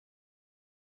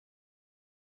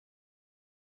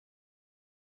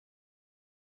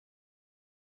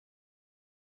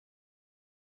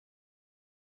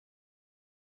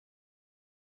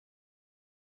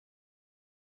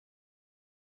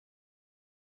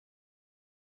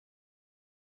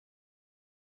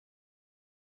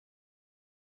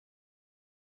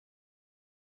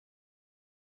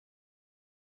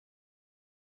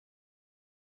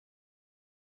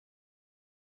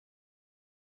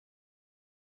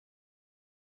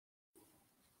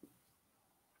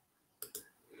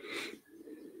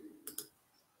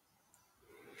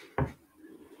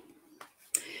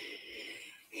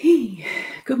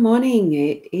Good morning.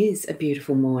 It is a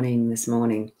beautiful morning this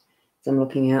morning. So I'm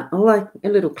looking out, although a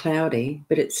little cloudy,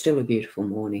 but it's still a beautiful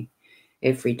morning.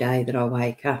 Every day that I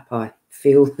wake up, I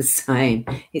feel the same.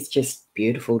 It's just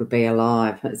beautiful to be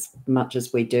alive, as much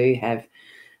as we do have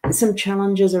some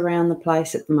challenges around the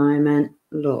place at the moment.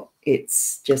 Look,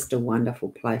 it's just a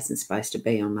wonderful place and space to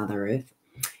be on Mother Earth.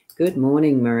 Good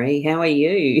morning, Marie. How are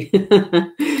you?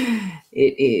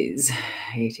 It is.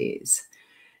 It is.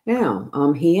 Now,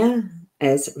 I'm here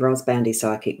as Ros Boundy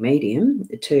Psychic Medium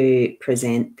to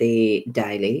present the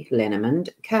Daily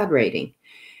LENORMAND card reading.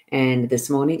 And this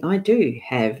morning I do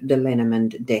have the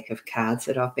LENORMAND deck of cards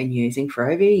that I've been using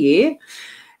for over a year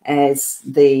as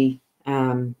the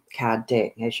card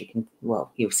deck. As you can,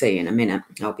 well, you'll see in a minute,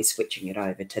 I'll be switching it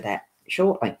over to that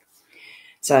shortly.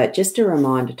 So just a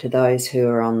reminder to those who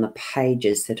are on the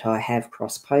pages that I have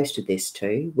cross-posted this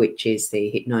to, which is the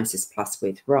Hypnosis Plus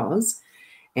with Ros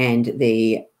and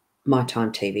the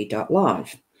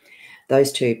mytimetv.live.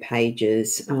 Those two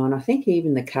pages, and I think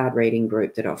even the card reading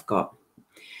group that I've got,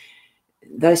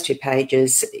 those two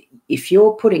pages, if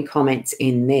you're putting comments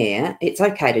in there, it's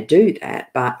okay to do that,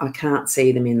 but I can't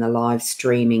see them in the live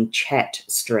streaming chat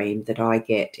stream that I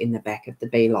get in the back of the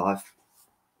BeLive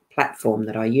platform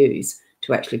that I use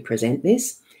to actually present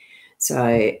this.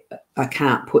 So I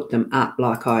can't put them up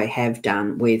like I have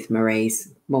done with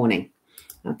Marie's morning.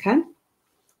 Okay.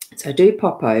 So do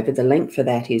pop over. The link for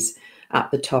that is up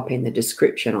the top in the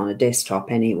description on a desktop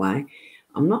anyway.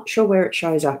 I'm not sure where it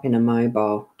shows up in a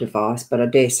mobile device, but I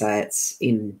dare say it's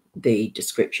in the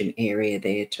description area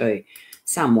there too.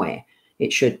 Somewhere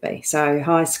it should be. So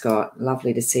hi, Scott.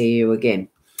 Lovely to see you again.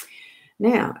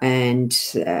 Now, and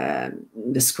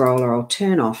the scroller I'll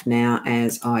turn off now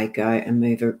as I go and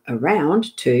move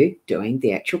around to doing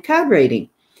the actual card reading.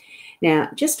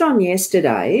 Now, just on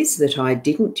yesterday's that I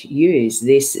didn't use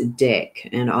this deck,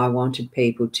 and I wanted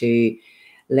people to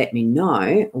let me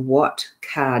know what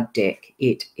card deck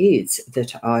it is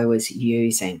that I was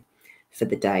using for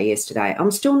the day yesterday. I'm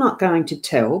still not going to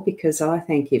tell, because I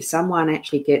think if someone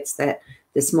actually gets that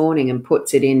this morning and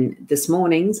puts it in this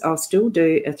morning's, I'll still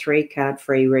do a 3-card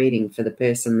free reading for the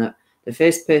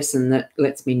first person that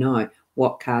lets me know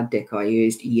what card deck I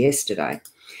used yesterday.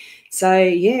 So,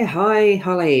 yeah, hi,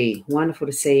 Holly. Wonderful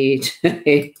to see you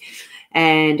too.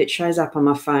 And it shows up on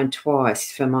my phone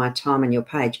twice for my time on your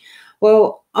page.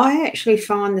 Well, I actually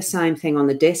find the same thing on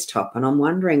the desktop, and I'm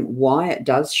wondering why it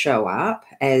does show up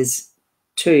as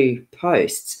 2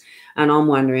 posts. And I'm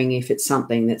wondering if it's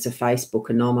something that's a Facebook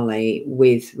anomaly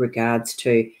with regards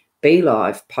to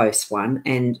BeLive post one,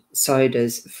 and so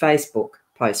does Facebook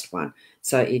post one.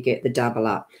 So you get the double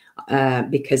up.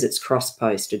 Because it's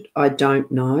cross-posted. I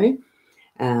don't know.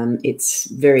 It's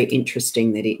very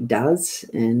interesting that it does.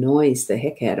 Annoys the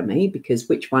heck out of me, because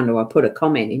which one do I put a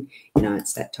comment in? You know,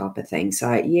 it's that type of thing.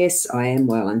 So, yes, I am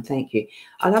well, and thank you.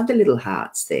 I love the little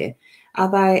hearts there.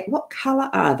 Are they, what colour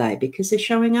are they? Because they're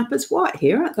showing up as white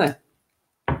here, aren't they?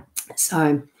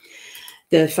 So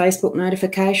the Facebook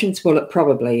notifications, well, it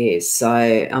probably is. So,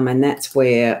 I mean, that's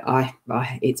where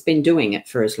it's been doing it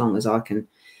for as long as I can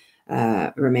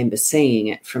remember seeing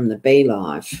it from the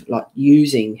BeLive, like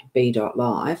using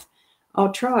B.live.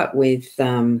 I'll try it with,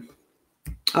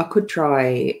 I could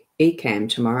try Ecamm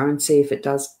tomorrow and see if it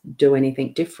does do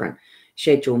anything different.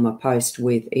 Schedule my post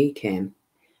with Ecamm.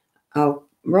 I'll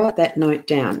write that note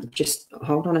down. Just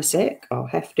hold on a sec. I'll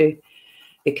have to,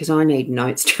 because I need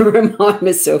notes to remind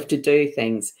myself to do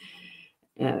things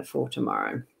for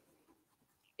tomorrow.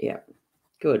 Yeah,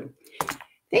 good.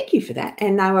 Thank you for that.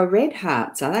 And they were red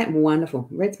hearts. Are they wonderful?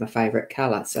 Red's my favourite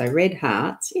colour. So red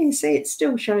hearts. Yeah, see, it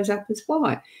still shows up as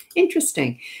white.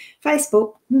 Interesting.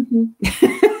 Facebook. Who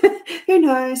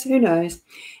knows? Who knows?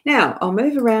 Now, I'll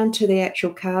move around to the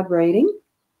actual card reading.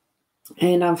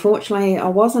 And unfortunately, I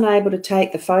wasn't able to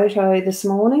take the photo this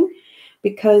morning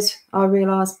because I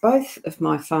realised both of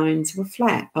my phones were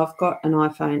flat. I've got an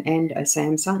iPhone and a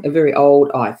Samsung, a very old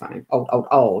iPhone.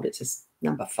 Old. It's just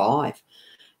number 5.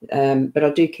 But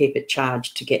I do keep it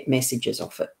charged to get messages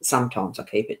off it. Sometimes I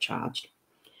keep it charged.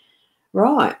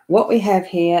 Right, what we have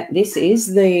here, this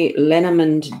is the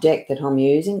LENORMAND deck that I'm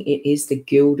using. It is the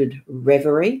Gilded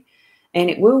Reverie, and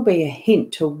it will be a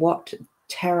hint to what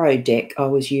tarot deck I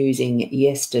was using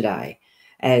yesterday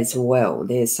as well.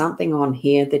 There's something on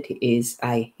here that is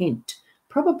a hint,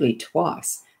 probably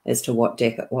twice, as to what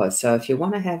deck it was. So if you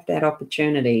want to have that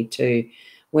opportunity to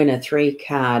win a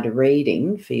 3-card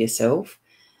reading for yourself,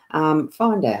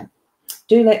 find out.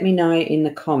 Do let me know in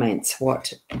the comments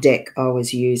what deck I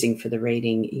was using for the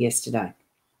reading yesterday.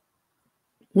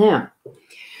 Now,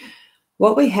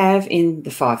 what we have in the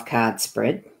 5-card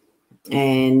spread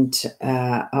And,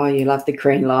 oh, you love the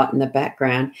green light in the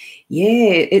background.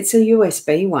 Yeah, it's a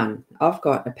USB one. I've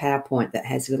got a PowerPoint that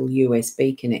has little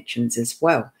USB connections as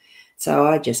well. So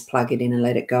I just plug it in and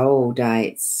let it go all day.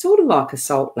 It's sort of like a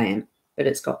salt lamp, but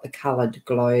it's got the coloured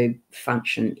globe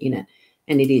function in it.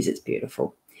 And it's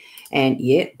beautiful. And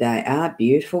yet they are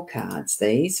beautiful cards,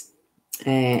 these.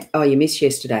 Oh, you missed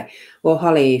yesterday. Well,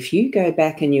 Holly, if you go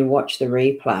back and you watch the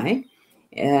replay,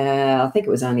 I think it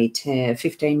was only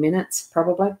 15 minutes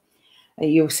probably,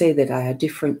 you'll see that they are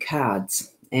different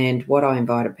cards. And what I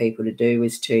invited people to do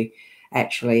was to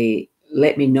actually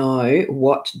let me know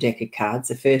what deck of cards,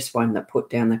 the first one that put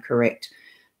down the correct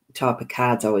type of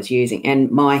cards I was using.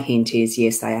 And my hint is,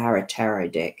 yes, they are a tarot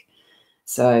deck.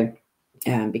 So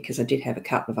because I did have a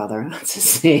couple of other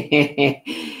answers there.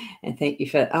 And thank you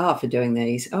for doing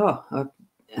these.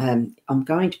 I'm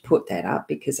going to put that up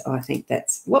because I think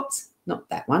that's, whoops, not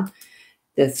that one.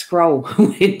 The scroll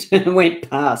went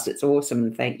past. It's awesome,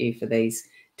 and thank you for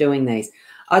doing these.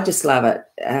 I just love it.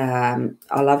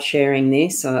 I love sharing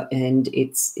this, and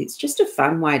it's just a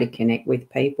fun way to connect with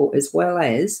people as well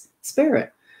as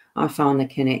spirit. I find the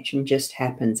connection just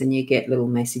happens, and you get little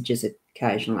messages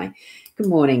occasionally. Good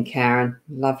morning, Karen.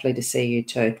 Lovely to see you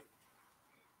too.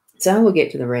 So we'll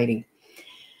get to the reading.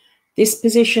 This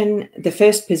position, the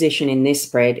first position in this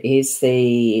spread is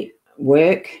the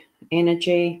work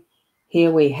energy.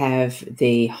 Here we have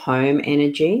the home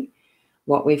energy.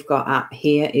 What we've got up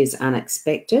here is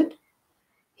unexpected.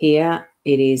 Here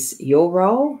it is your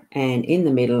role, and in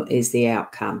the middle is the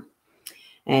outcome.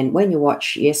 And when you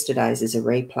watch yesterday's as a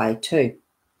replay too,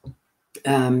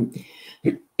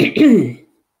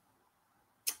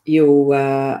 you'll,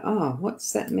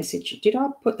 what's that message? Did I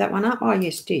put that one up? Oh,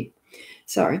 yes, did.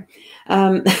 Sorry.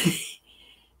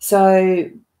 So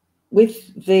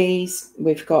with these,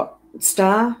 we've got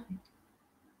star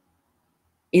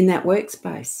in that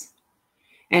workspace.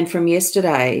 And from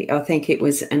yesterday, I think it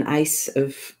was an Ace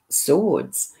of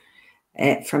Swords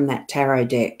from that tarot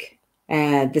deck.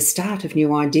 The start of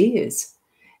new ideas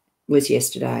was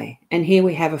yesterday. And here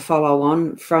we have a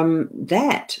follow-on from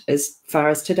that as far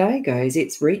as today goes.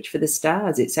 It's reach for the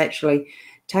stars. It's actually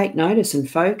take notice and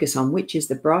focus on which is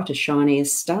the brightest,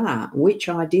 shiniest star, which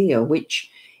idea,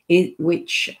 which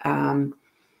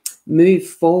move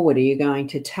forward are you going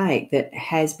to take that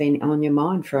has been on your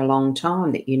mind for a long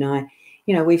time, that you know,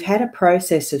 we've had a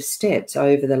process of steps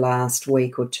over the last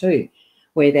week or two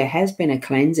where there has been a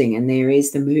cleansing, and there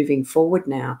is the moving forward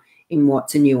now in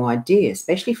what's a new idea,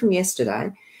 especially from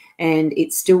yesterday. And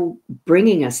it's still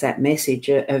bringing us that message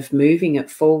of moving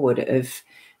it forward, of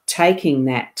taking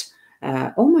that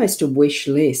almost a wish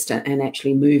list and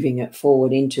actually moving it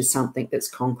forward into something that's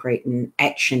concrete and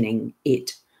actioning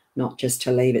it, not just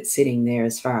to leave it sitting there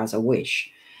as far as a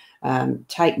wish.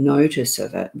 Take notice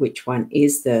of it, which one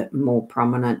is the more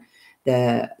prominent,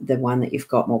 the one that you've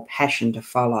got more passion to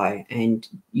follow, and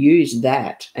use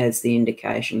that as the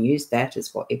indication. Use that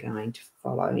as what you're going to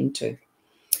follow into.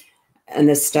 And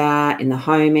the star in the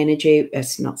home energy,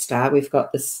 it's not star, we've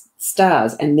got the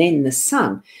stars and then the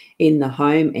sun in the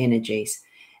home energies.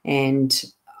 And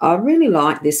I really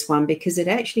like this one because it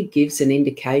actually gives an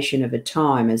indication of a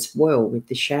time as well with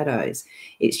the shadows.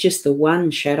 It's just the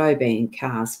one shadow being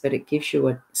cast, but it gives you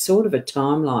a sort of a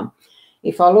timeline.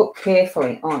 If I look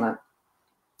carefully on it,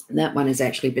 that one is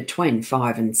actually between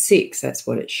 5 and 6. That's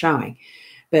what it's showing.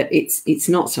 But it's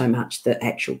not so much the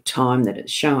actual time that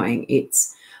it's showing.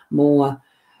 It's more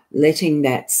letting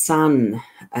that sun,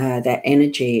 that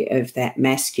energy of that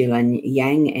masculine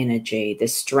yang energy, the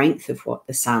strength of what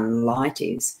the sun light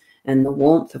is and the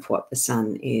warmth of what the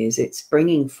sun is, it's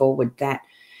bringing forward that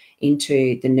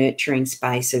into the nurturing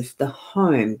space of the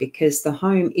home, because the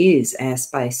home is our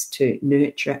space to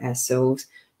nurture ourselves,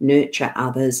 nurture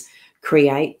others,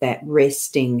 create that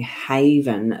resting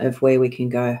haven of where we can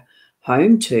go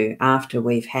home to after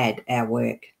we've had our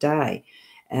work day.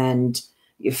 And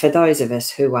for those of us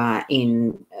who are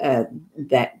in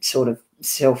that sort of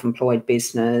self-employed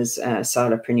business,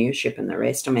 solopreneurship and the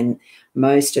rest, I mean,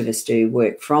 most of us do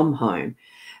work from home.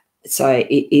 So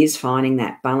it is finding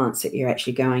that balance that you're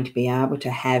actually going to be able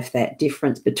to have that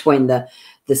difference between the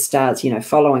stars,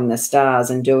 following the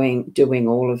stars and doing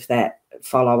all of that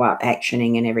follow-up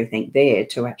actioning and everything there,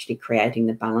 to actually creating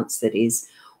the balance that is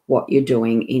what you're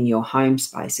doing in your home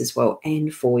space as well,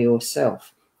 and for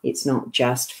yourself. It's not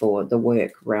just for the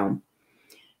work realm,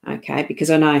 okay? Because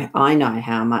I know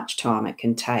how much time it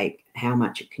can take, how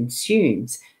much it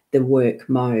consumes, the work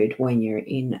mode when you're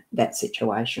in that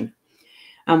situation.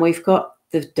 And we've got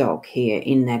the dog here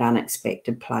in that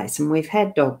unexpected place. And we've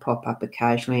had dog pop up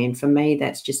occasionally, and for me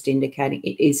that's just indicating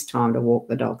it is time to walk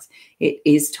the dogs. It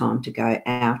is time to go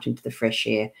out into the fresh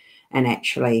air and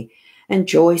actually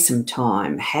enjoy some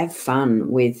time, have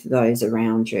fun with those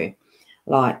around you.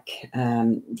 Like,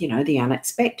 you know, the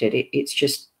unexpected. It's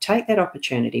just take that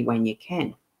opportunity when you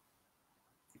can.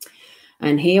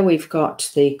 And here we've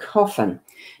got the coffin.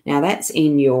 Now that's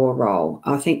in your role.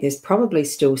 I think there's probably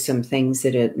still some things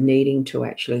that are needing to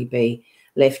actually be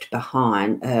left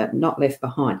behind, not left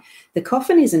behind. The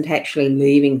coffin isn't actually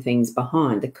leaving things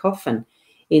behind. The coffin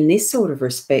in this sort of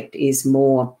respect is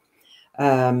more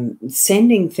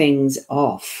sending things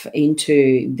off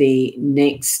into the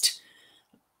next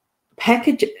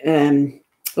package,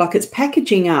 like it's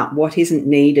packaging up what isn't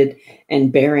needed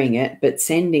and burying it,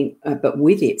 but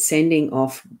with it sending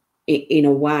off in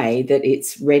a way that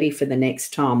it's ready for the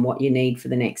next time, what you need for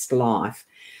the next life.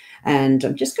 And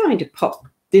I'm just going to pop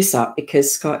this up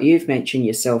because, Scott, you've mentioned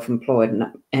you're self-employed,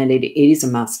 and it is a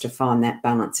must to find that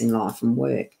balance in life and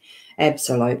work.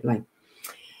 Absolutely.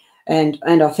 And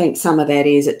I think some of that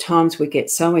is at times we get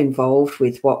so involved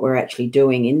with what we're actually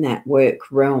doing in that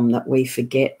work realm that we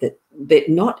forget that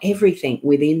not everything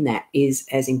within that is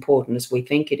as important as we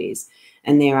think it is.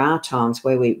 And there are times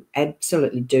where we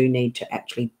absolutely do need to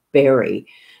actually bury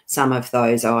some of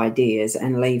those ideas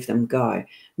and leave them go,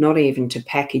 not even to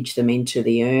package them into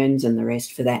the urns and the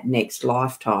rest for that next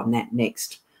lifetime, that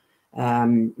next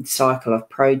cycle of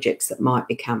projects that might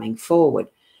be coming forward.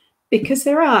 Because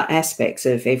there are aspects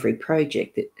of every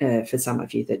project that, for some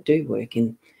of you that do work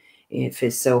in for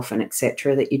self and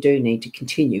etc., that you do need to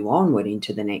continue onward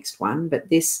into the next one. But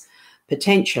this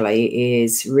potentially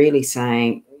is really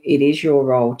saying it is your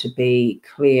role to be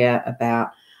clear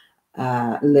about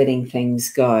letting things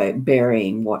go,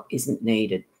 burying what isn't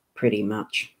needed pretty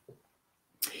much.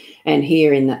 And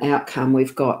here in the outcome,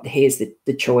 we've got, here's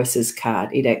the choices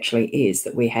card. It actually is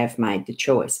that we have made the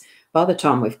choice. By the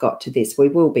time we've got to this, we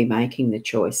will be making the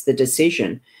choice, the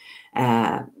decision.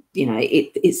 You know,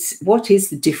 it's what is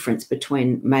the difference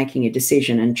between making a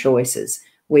decision and choices?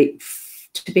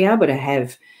 To be able to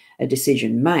have a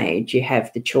decision made, you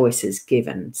have the choices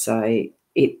given. So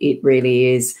it really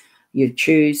is, you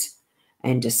choose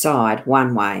and decide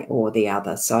one way or the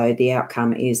other. So the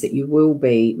outcome is that you will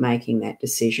be making that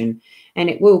decision, and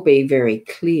it will be very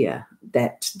clear,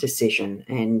 that decision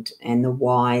and the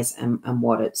whys and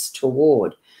what it's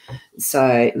toward.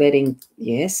 So letting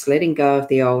go of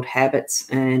the old habits,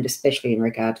 and especially in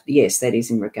regard to, yes, that is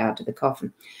in regard to the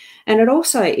coffin. And it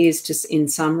also is just in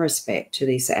some respect to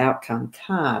this outcome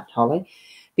card, Holly,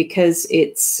 because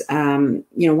it's, you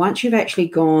know, once you've actually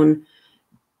gone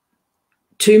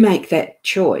to make that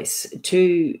choice,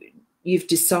 you've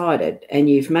decided and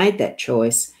you've made that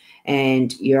choice,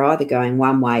 and you're either going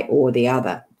one way or the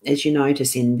other. As you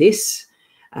notice in this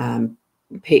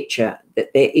picture,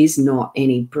 that there is not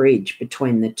any bridge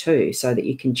between the two so that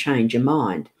you can change your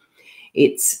mind.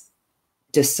 It's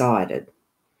decided,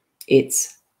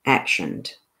 it's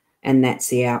actioned, and that's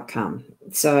the outcome.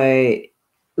 So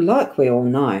like we all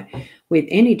know, with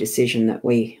any decision that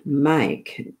we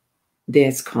make,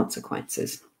 there's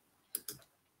consequences.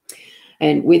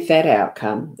 And with that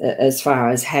outcome, as far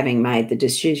as having made the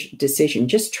decision,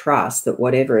 just trust that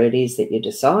whatever it is that you're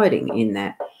deciding in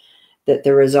that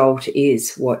the result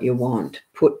is what you want.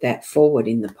 Put that forward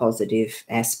in the positive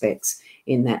aspects,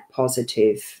 in that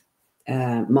positive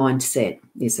mindset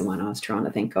is the one I was trying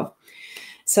to think of.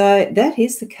 So that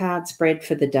is the card spread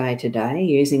for the day today,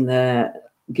 using the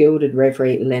Gilded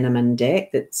Reverie Lenormand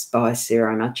deck that's by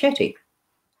Ciro Marchetti.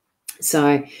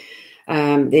 So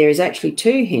there is actually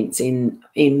two hints in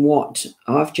what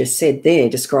I've just said there,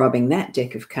 describing that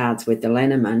deck of cards with the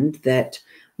Lenormand, that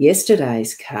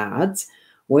yesterday's cards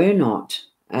were not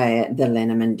the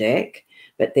Lenormand deck,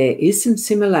 but there is some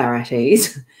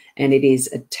similarities, and it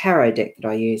is a tarot deck that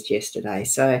I used yesterday.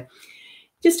 So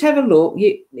just have a look.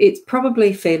 It's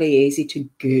probably fairly easy to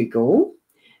Google,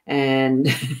 and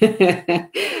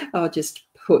I'll just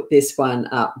put this one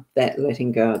up, that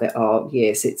letting go. That, oh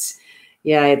yes, it's,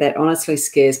 yeah, that honestly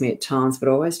scares me at times, but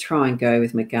I always try and go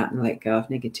with my gut and let go of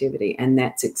negativity, and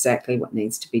that's exactly what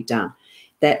needs to be done.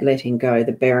 That letting go,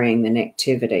 the burying the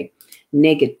negativity.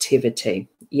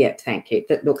 Yep, thank you.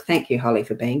 Look, thank you, Holly,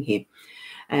 for being here.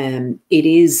 It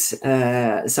is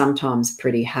sometimes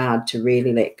pretty hard to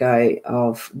really let go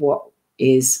of what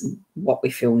we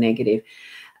feel negative.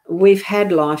 We've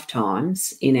had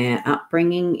lifetimes in our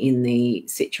upbringing, in the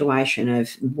situation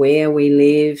of where we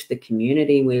live, the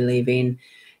community we live in,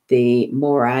 the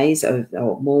mores,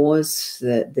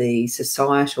 the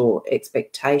societal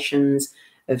expectations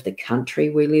of the country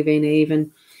we live in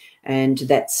even. and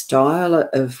that style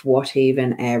of what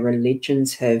even our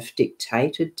religions have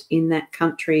dictated in that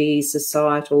country,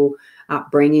 societal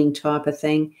upbringing type of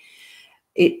thing,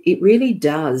 it really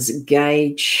does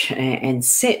gauge and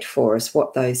set for us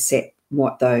what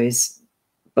those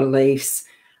beliefs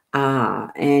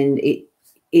are. And it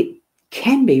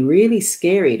can be really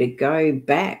scary to go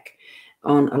back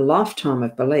on a lifetime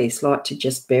of beliefs, like to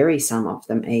just bury some of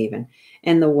them even.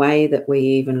 And the way that we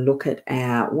even look at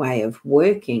our way of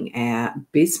working, our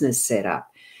business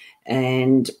setup,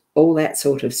 and all that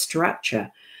sort of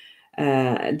structure.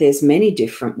 There's many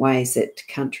different ways that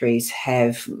countries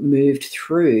have moved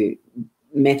through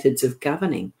methods of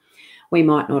governing. We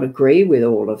might not agree with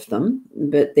all of them,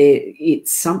 but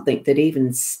it's something that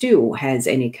even still has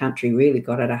any country really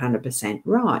got it 100%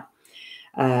 right.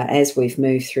 As we've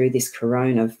moved through this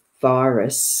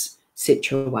coronavirus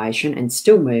situation and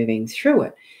still moving through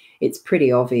it, it's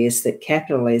pretty obvious that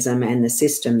capitalism and the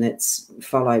system that's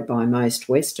followed by most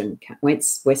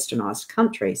westernized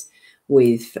countries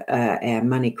with our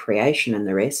money creation and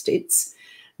the rest, it's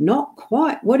not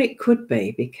quite what it could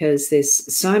be, because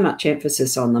there's so much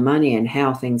emphasis on the money and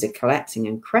how things are collapsing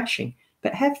and crashing.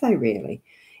 But have they really?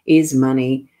 Is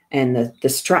money and the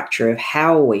structure of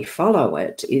how we follow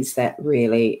it, is that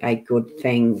really a good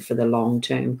thing for the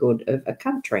long-term good of a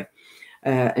country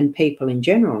and people in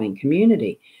general, in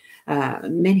community?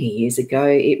 Many years ago,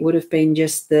 it would have been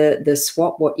just the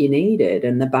swap what you needed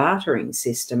and the bartering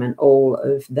system and all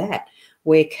of that,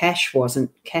 where cash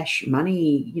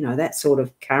money, that sort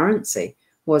of currency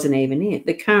wasn't even it.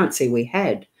 The currency we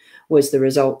had was the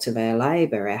results of our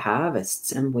labour, our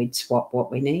harvests, and we'd swap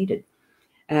what we needed.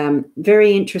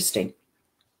 Very interesting.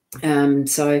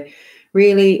 So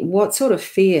really, what sort of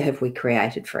fear have we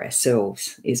created for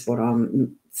ourselves is what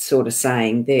I'm sort of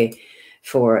saying there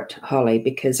for it, Holly,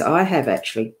 because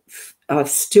I'm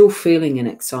still feeling an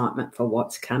excitement for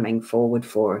what's coming forward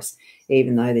for us,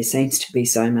 even though there seems to be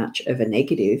so much of a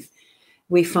negative.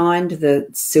 We find the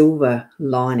silver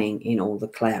lining in all the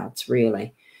clouds,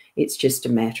 really. It's just a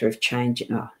matter of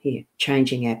changing our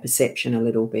perception a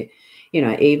little bit.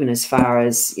 Even as far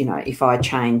as, if I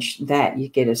change that, you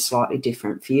get a slightly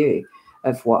different view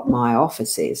of what my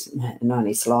office is, and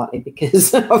only slightly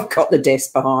because I've got the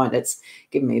desk behind. It's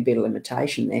given me a bit of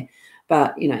limitation there.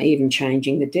 But, even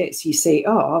changing the desk, you see,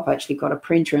 I've actually got a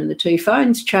printer and the 2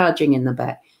 phones charging in the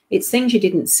back. It's things you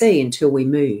didn't see until we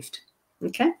moved,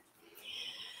 okay?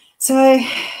 So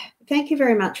thank you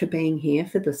very much for being here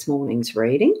for this morning's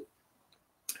reading.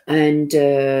 And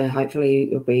hopefully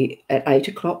it'll be at 8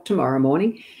 o'clock tomorrow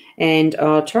morning. And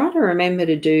I'll try to remember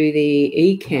to do the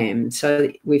eCam.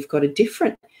 So we've got a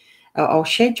different, I'll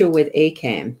schedule with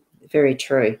eCam. Very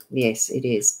true. Yes, it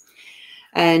is.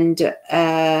 And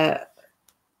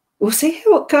we'll see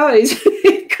how it goes.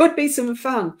 It could be some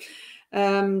fun.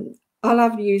 I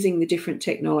love using the different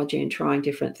technology and trying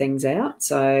different things out.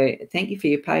 So thank you for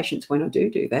your patience when I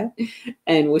do that.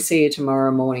 And we'll see you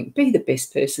tomorrow morning. Be the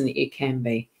best person that you can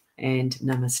be. And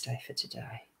namaste for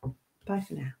today. Bye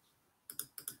for now.